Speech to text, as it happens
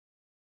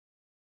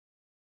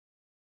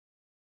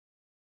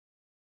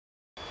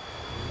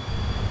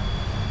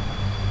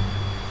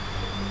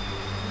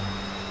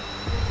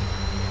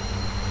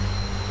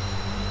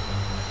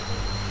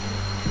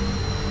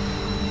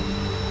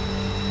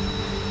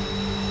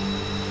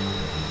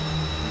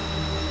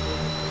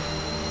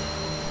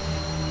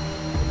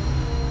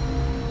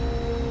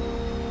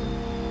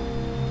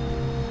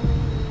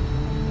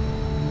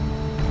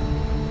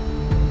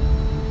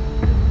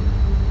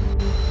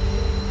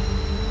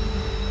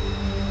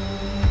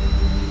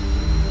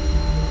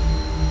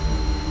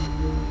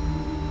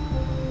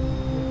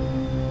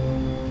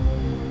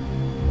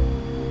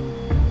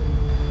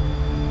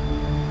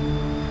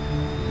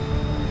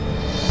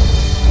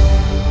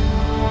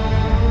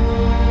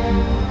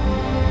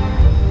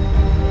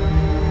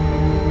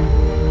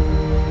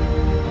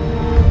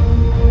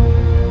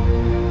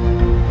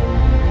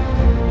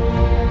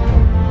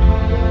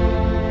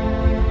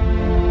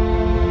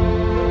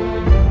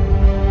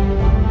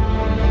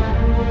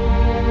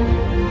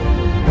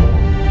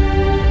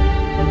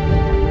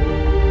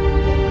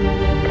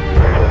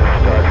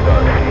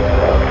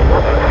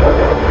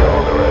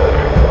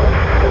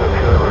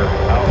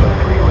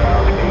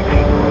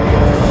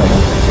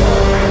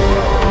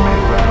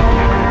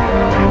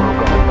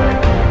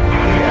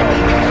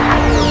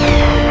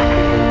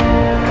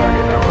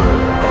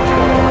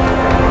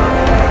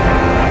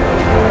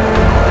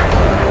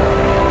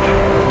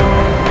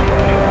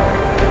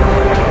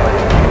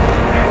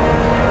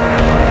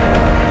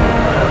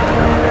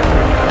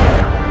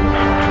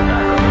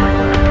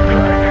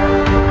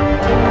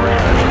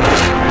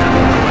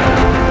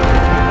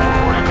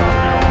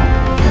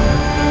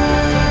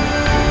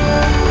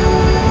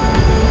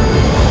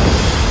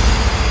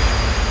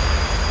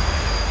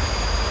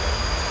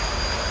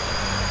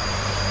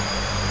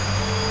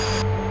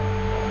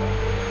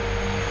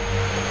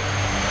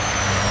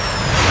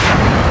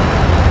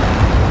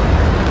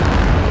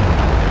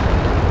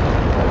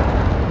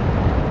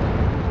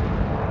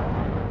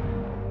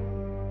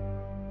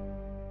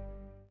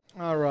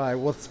Alright,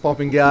 what's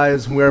popping,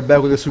 guys? We're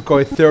back with the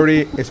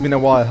SU-30. It's been a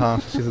while, huh?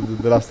 Since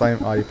the last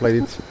time I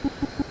played it.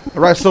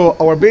 Alright, so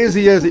our base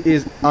here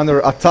is under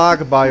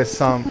attack by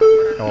some...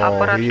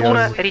 Oh,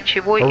 here's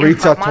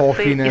Rita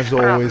talking as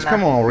always.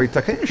 Come on,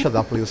 Rita, can you shut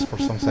up please for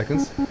some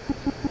seconds?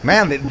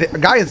 Man,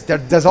 guys,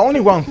 there's only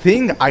one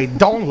thing I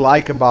don't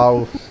like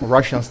about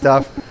Russian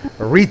stuff.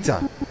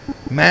 Rita.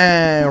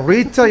 Man,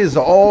 Rita is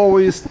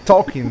always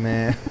talking,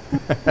 man.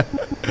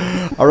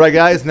 Alright,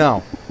 guys,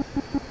 now.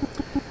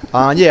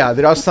 Yeah,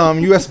 there are some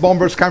US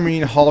bombers coming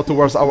in hot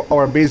towards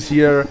our base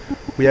here.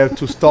 We have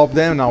to stop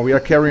them. Now we are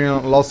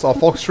carrying lots of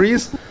Fox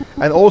 3s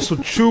and also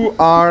two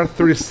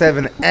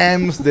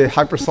R-37Ms, the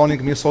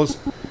hypersonic missiles.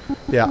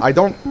 Yeah, I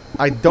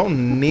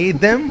don't need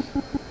them,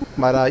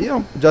 but you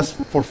know, just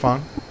for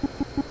fun.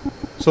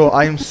 So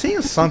I'm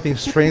seeing something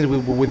strange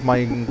with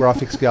my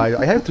graphics, guys.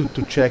 I have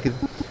to check it.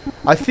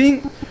 I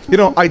think, you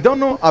know, I don't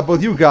know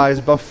about you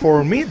guys, but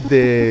for me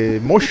the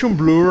motion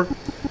blur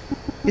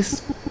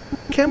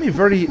can be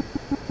very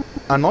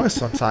annoying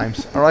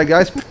sometimes. Alright,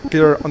 guys,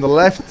 clear on the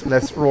left.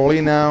 Let's roll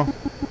in now.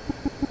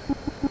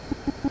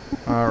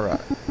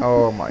 Alright.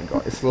 Oh my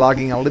god, it's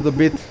lagging a little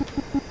bit.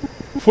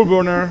 Full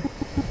burner.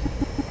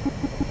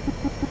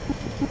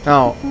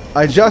 Now,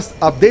 I just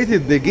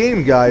updated the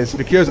game, guys,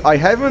 because I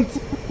haven't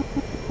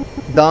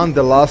done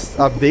the last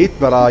update,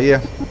 but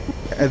yeah,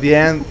 at the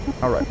end.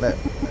 Alright,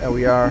 there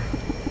we are.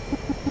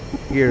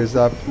 Gear is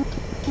up.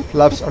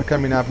 Flaps are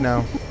coming up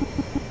now.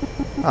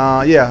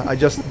 Yeah, I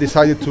just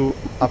decided to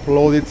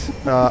upload it,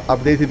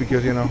 update it,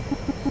 because, you know.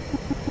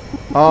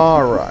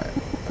 Alright.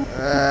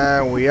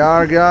 We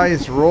are,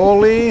 guys,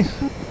 rolling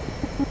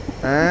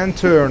and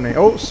turning.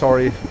 Oh,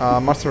 sorry.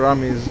 Master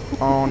Army is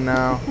on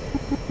now.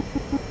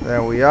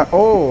 There we are.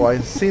 Oh,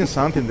 I've seen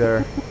something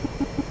there.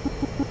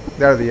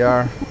 There they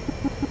are.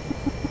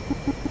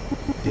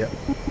 Yeah.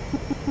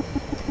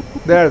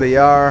 There they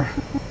are.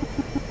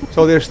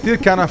 So they're still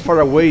kind of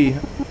far away,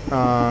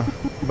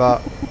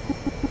 but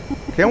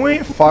can we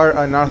fire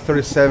an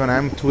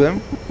R-37M to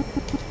them?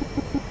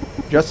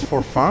 Just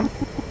for fun?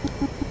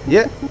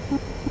 Yeah,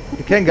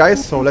 you can,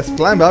 guys, so let's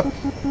climb up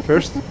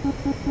first.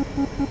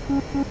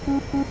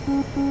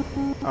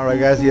 Alright,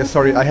 guys, yeah,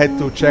 sorry, I had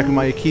to check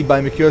my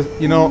keybind because,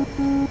 you know,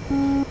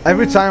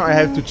 every time I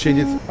have to change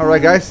it.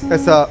 Alright, guys,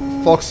 that's a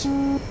Fox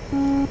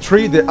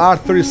 3, the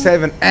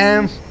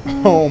R-37M.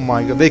 Oh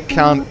my god, they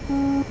can't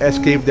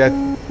escape that.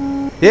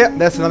 Yeah,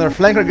 that's another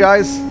flanker,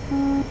 guys.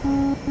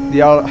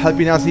 They are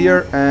helping us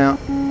here,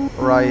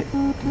 right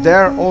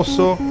there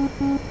also.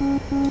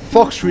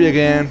 Fox 3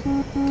 again.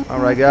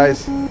 Alright,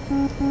 guys.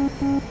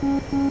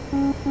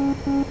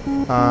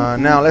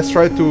 Now let's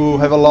try to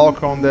have a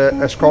look on the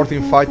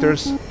escorting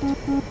fighters.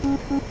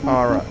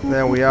 Alright,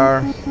 there we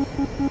are.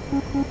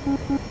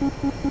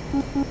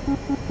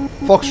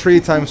 Fox 3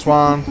 times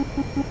 1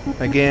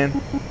 again.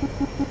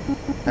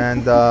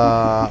 And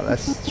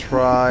let's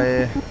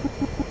try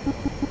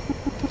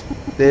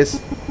this.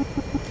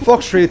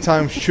 Fox 3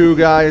 times 2,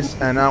 guys,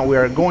 and now we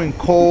are going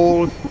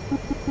cold.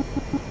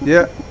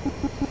 Yeah,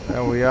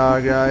 there we are,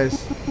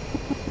 guys.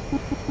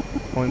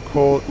 Going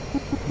cold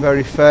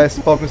very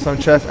fast, popping some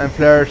chaff and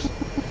flares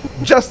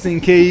just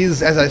in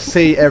case, as I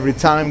say every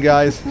time,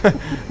 guys.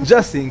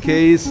 Just in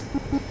case.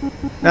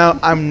 Now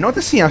I'm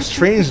noticing a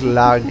strange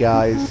lag,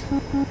 guys.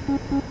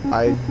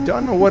 I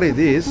don't know what it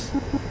is,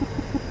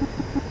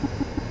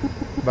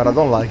 but I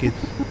don't like it.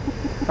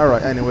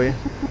 Alright, anyway.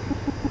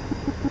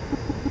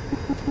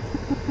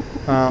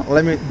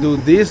 Let me do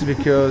this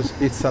because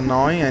it's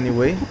annoying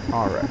anyway.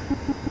 Alright,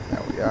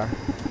 there we are.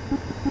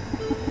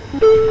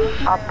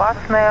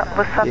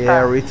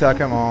 Yeah, Rita,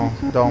 come on,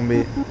 don't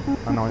be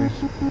annoying.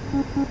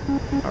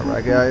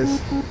 Alright,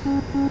 guys.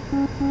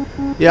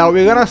 Yeah,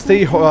 we're gonna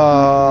stay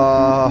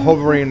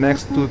hovering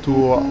next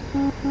to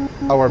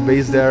our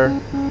base there.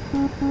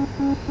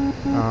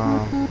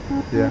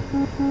 Yeah.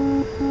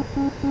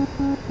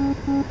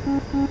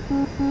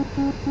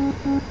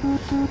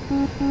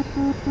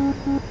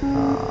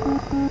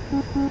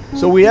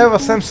 So we have a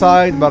SAM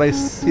side, but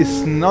it's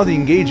not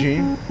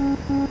engaging.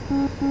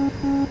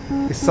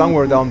 It's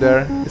somewhere down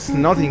there. It's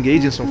not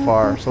engaging so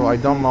far, so I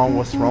don't know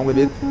what's wrong with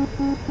it.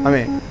 I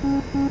mean,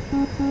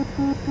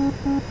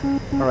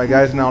 alright,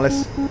 guys, now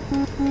let's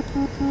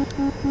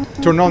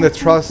turn on the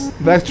thrust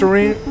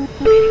vectoring.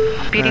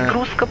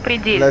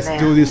 Let's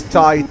do this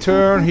tight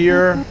turn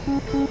here.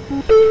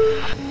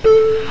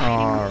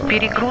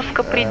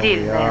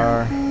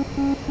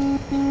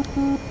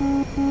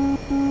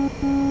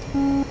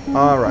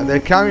 Alright, they're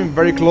coming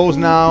very close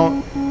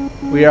now.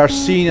 We are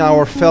seeing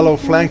our fellow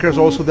flankers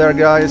also there,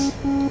 guys.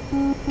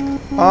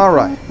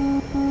 Alright,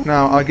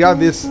 now I got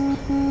this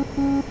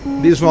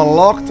one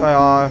locked.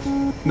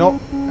 No,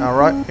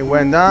 alright, it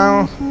went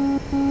down.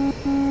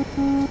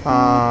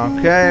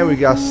 Okay, we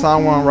got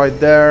someone right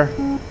there.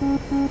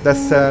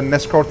 That's an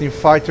escorting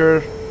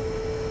fighter.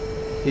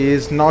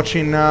 He's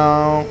notching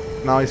now.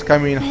 Now he's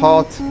coming in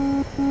hot.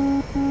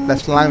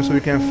 Let's climb so we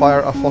can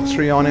fire a Fox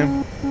 3 on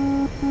him.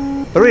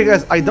 But really,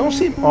 guys, I don't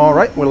see him.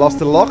 Alright, we lost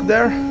the lock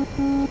there.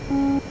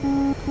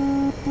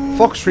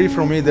 Fox 3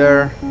 from me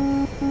there.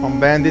 on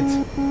Bandit.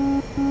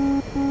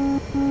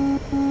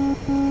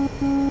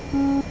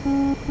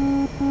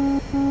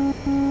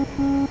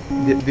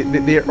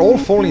 They're all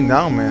falling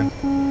down, man.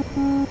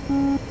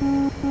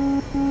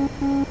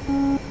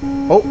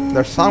 Oh,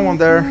 there's someone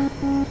there.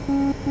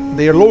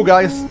 They're low,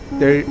 guys.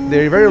 They're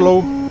very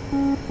low.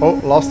 Oh,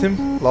 lost him.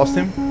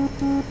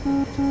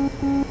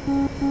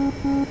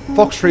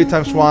 Fox 3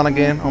 times 1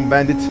 again on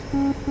Bandit.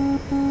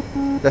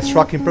 That's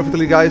tracking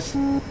perfectly, guys.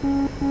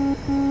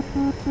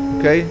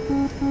 Okay.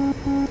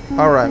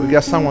 Alright, we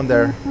got someone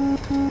there.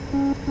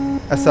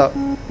 That's a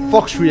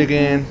Fox 3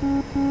 again.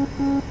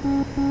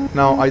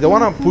 Now, I don't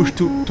want to push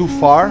too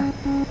far.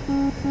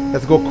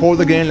 Let's go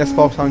cold again. Let's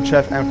focus on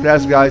Chef and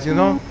Flash, guys, you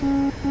know.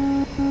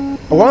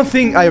 One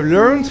thing I've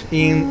learned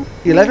in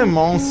 11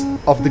 months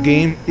of the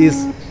game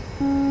is,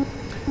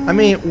 I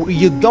mean,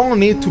 you don't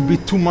need to be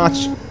too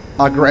much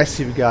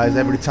aggressive, guys,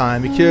 every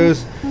time,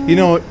 because, you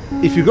know,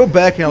 if you go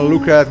back and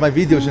look at my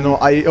videos, you know,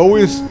 I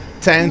always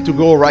tend to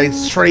go right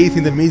straight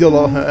in the middle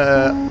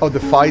of the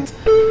fight.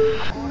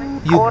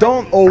 You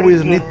don't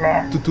always need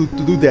to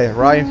do that,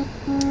 right?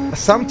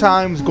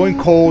 Sometimes going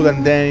cold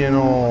and then, you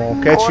know,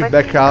 catching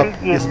back up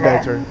is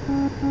better.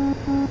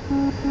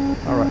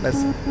 Alright,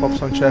 let's pop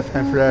some Chef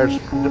and Flares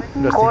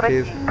just in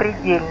case.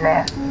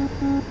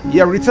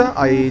 Yeah, Rita,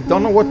 I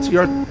don't know what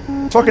you're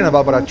talking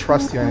about, but I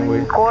trust you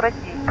anyway. Alright,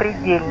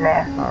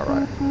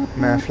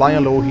 man,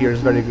 flying low here is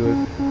very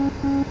good.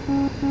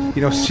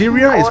 You know,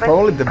 Syria is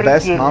probably the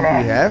best map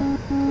we have,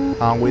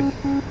 with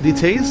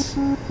details.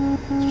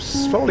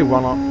 It's probably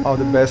one of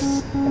the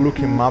best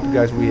looking map,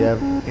 guys, we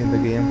have in the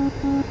game.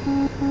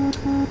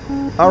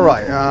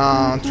 Alright,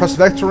 trust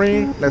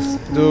vectoring, let's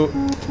do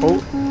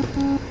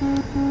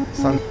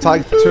some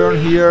tight turn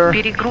here.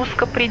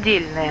 Перегрузка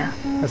предельная.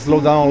 Let's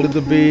slow down a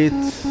little bit.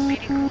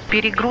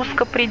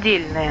 Перегрузка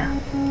предельная.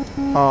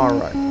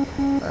 Alright,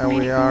 there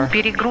we are.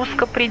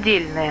 Перегрузка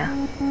предельная.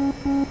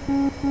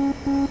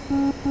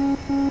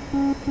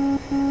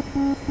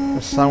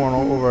 There's someone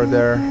over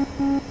there.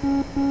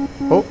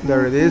 Oh,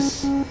 there it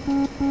is.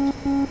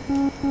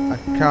 I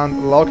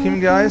can't lock him,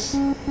 guys.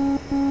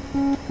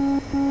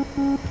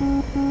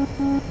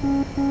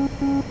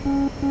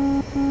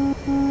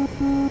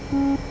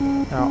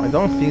 Now, I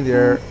don't think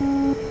they're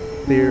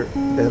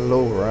that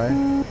low, right?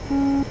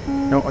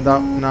 No,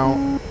 now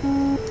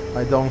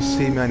I don't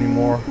see him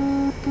anymore.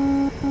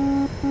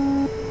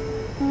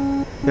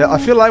 Yeah, I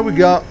feel like we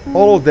got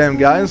all of them,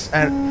 guys,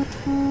 and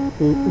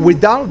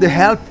without the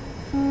help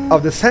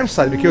of the SAM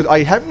side, because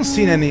I haven't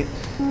seen any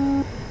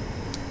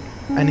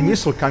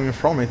missile coming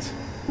from it.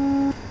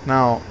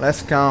 Now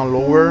let's count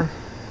lower.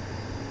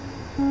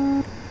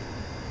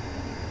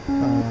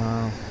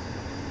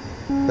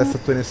 That's the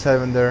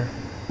 27 there.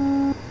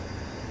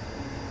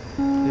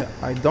 Yeah,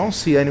 I don't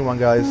see anyone,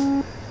 guys.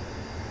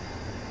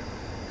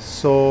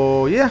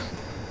 So yeah,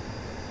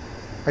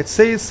 I'd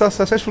say it's a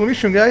successful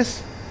mission,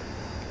 guys.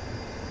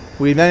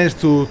 We managed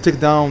to take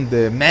down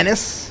the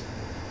menace.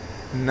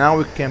 Now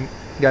we can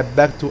get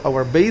back to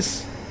our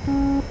base.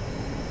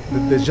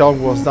 The job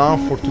was done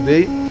for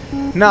today.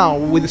 Now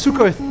with the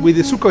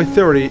Sukhoi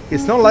 30,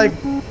 it's not like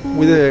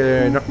with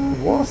the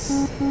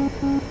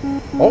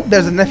oh,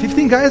 there's an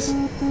F-15, guys.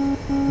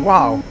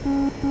 Wow,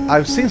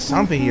 I've seen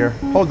something here.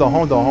 Hold on,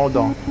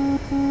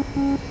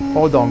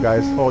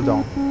 guys. Hold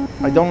on.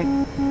 I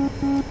don't.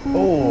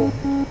 Oh.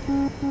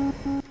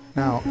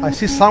 Now I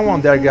see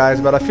someone there,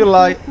 guys, but I feel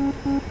like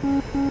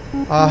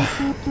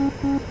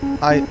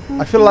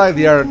I feel like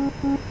they are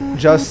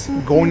just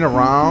going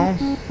around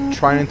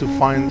trying to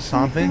find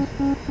something,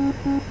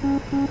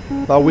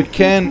 but we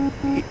can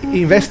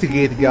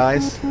investigate,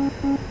 guys.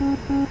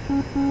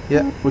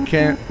 Yeah, we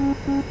can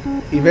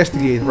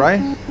investigate,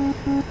 right?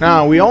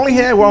 Now we only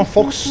have one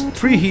Fox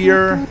 3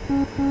 here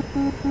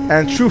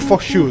and 2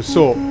 Fox shoes,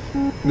 so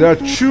there are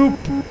 2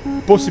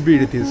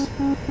 possibilities.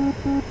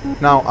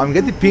 Now I'm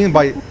getting pinged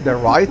by the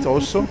right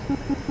also.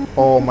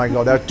 Oh my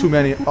god, there are too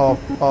many of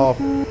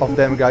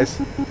them, guys.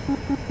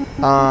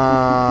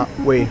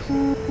 Wait.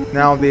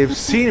 Now they've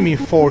seen me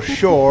for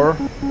sure.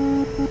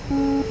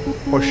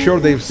 For sure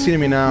they've seen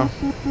me now.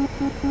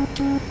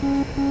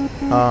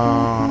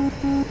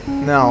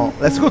 Now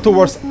let's go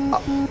towards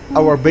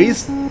our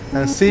base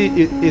and see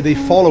if they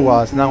follow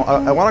us. Now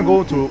I want to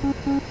go to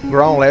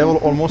ground level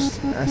almost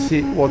and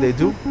see what they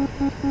do.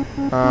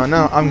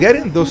 Now I'm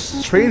getting those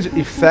strange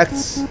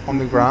effects on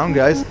the ground,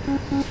 guys.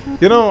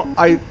 You know,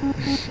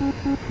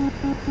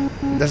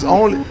 there's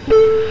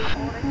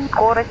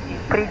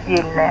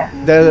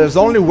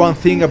only one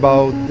thing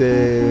about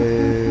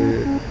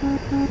the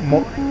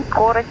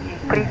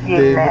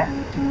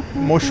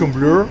motion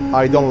blur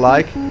I don't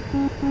like,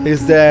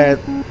 is that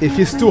if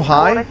it's too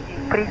high,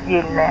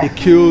 it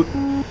could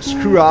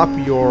screw up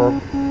your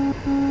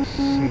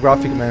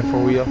graphic, man, for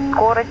real.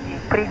 Alright,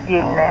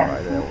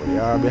 there we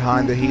are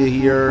behind the hill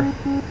here.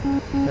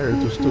 There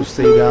to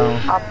stay down.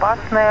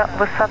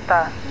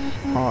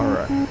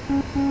 Alright.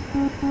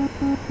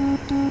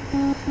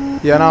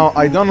 Yeah, now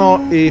I don't know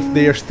if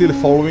they are still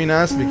following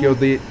us, because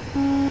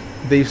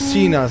they've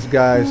seen us,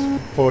 guys,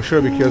 for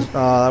sure, because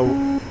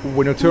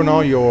when you turn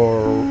on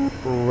your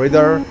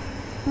radar,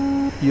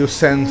 you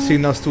send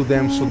signals to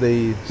them so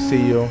they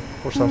see you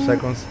for some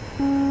seconds.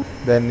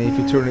 Then if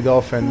you turn it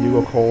off and you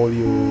go cold,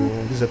 you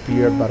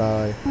disappear. But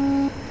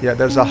yeah,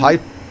 there's a high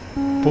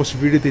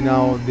possibility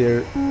now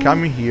they're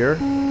coming here.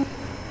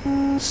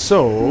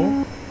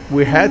 So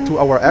we head to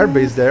our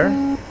airbase there.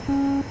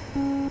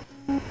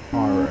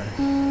 Alright.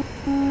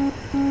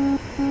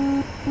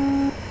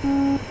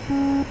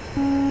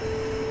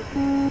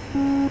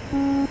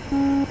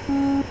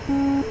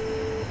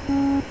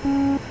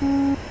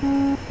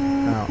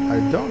 Now I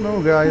don't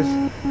know, guys.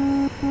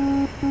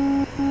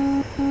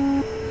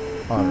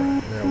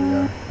 Alright, there we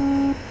are.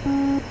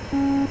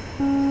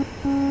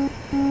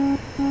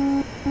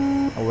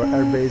 Our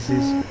airbase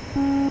is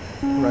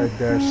right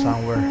there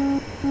somewhere.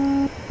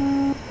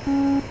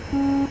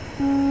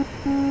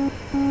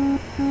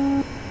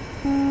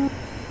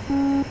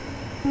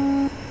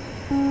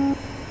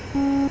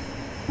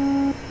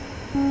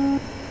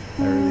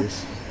 There it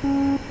is.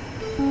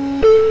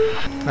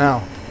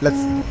 Now,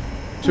 let's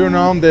turn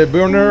on the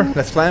burner.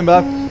 Let's climb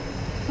up.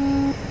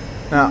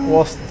 Now,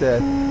 what's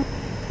that?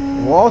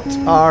 What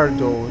are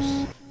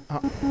those?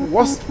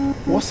 What's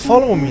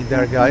following me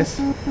there, guys?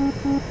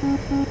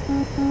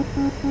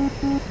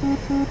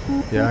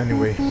 Yeah,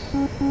 anyway.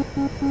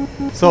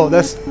 So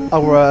that's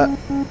our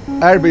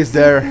airbase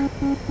there.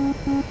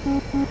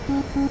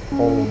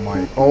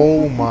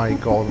 Oh my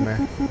god,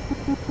 man.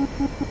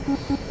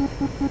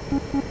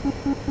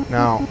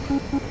 Now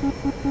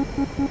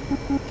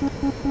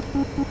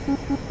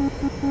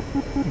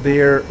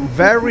they're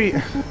very,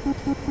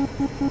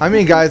 I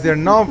mean, guys, they're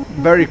not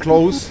very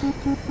close,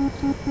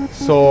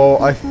 so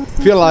I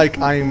feel like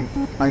I'm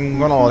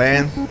gonna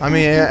land. I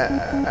mean,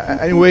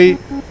 anyway,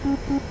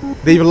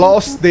 they've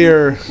lost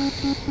their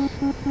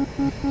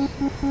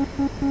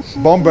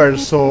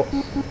bombers, so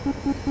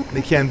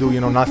they can't do,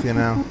 nothing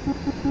now.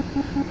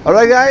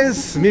 Alright,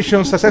 guys,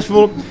 mission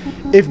successful.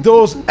 If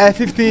those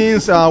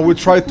F-15s will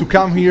try to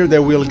come here, they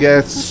will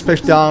get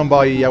splashed down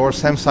by our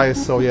SAM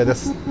sites. So yeah,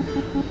 that's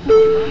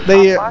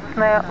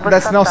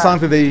not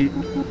something they.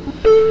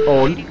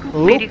 Oh,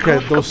 look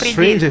at those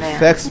strange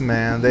effects,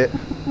 man. The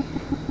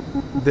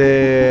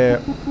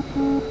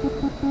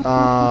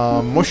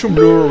motion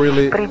blur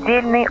really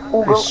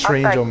is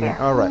strange on me.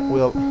 Alright,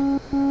 we'll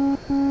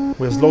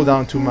slow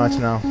down too much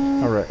now.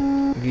 Alright,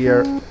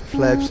 gear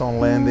flaps on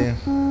landing.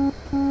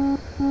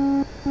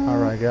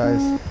 Alright,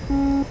 guys.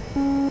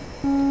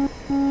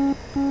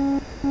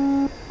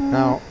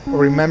 Now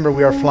remember,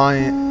 we are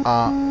flying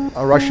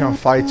a Russian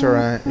fighter,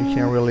 and you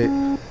can really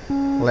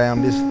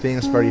land these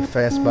things very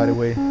fast, by the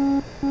way.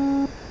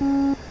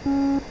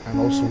 And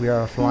also we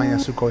are flying a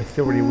Sukhoi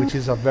 30, which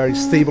is a very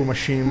stable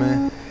machine,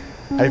 man.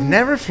 I've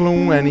never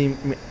flown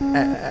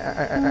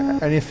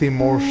anything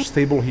more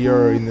stable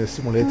here in the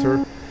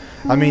simulator.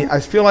 I mean, I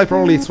feel like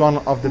probably it's one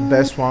of the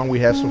best one we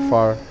have so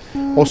far.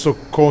 Also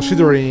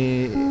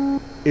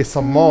considering it's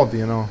a mod,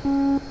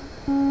 And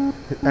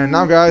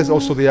now, guys,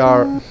 also they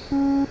are,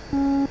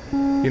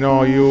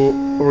 you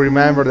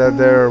remember that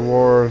there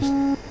were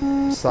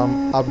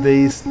some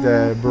updates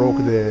that broke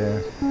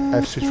the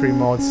SU-30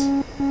 mods.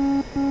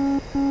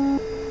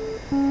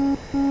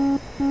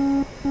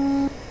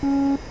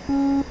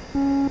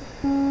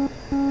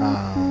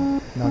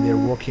 Now they're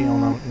working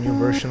on a new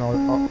version of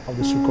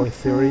the Sukhoi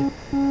 30.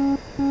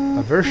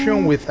 A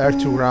version with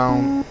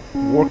air-to-ground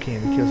working,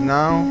 because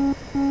now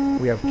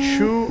we have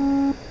two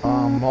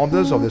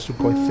models of the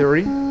Sukhoi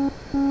 30.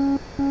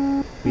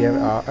 We have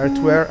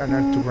air-to-air and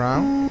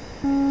air-to-ground.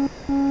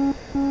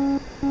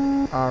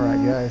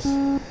 Alright, guys.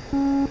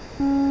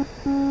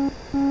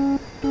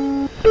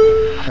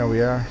 Here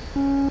we are.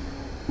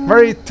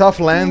 Very tough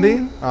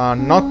landing.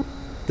 Not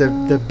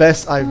the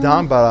best I've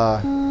done,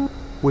 but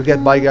we'll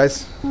get by,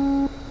 guys.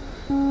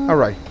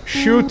 Alright,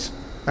 shoot,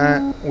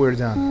 and we're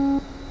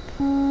done.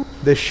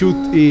 The shoot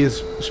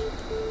is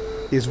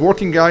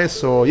working, guys,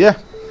 so yeah.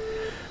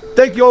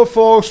 Thank you all,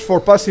 folks,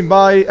 for passing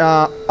by.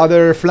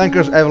 Other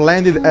flankers have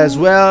landed as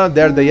well.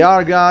 There they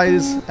are,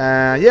 guys.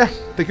 Yeah,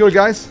 thank you all,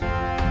 guys.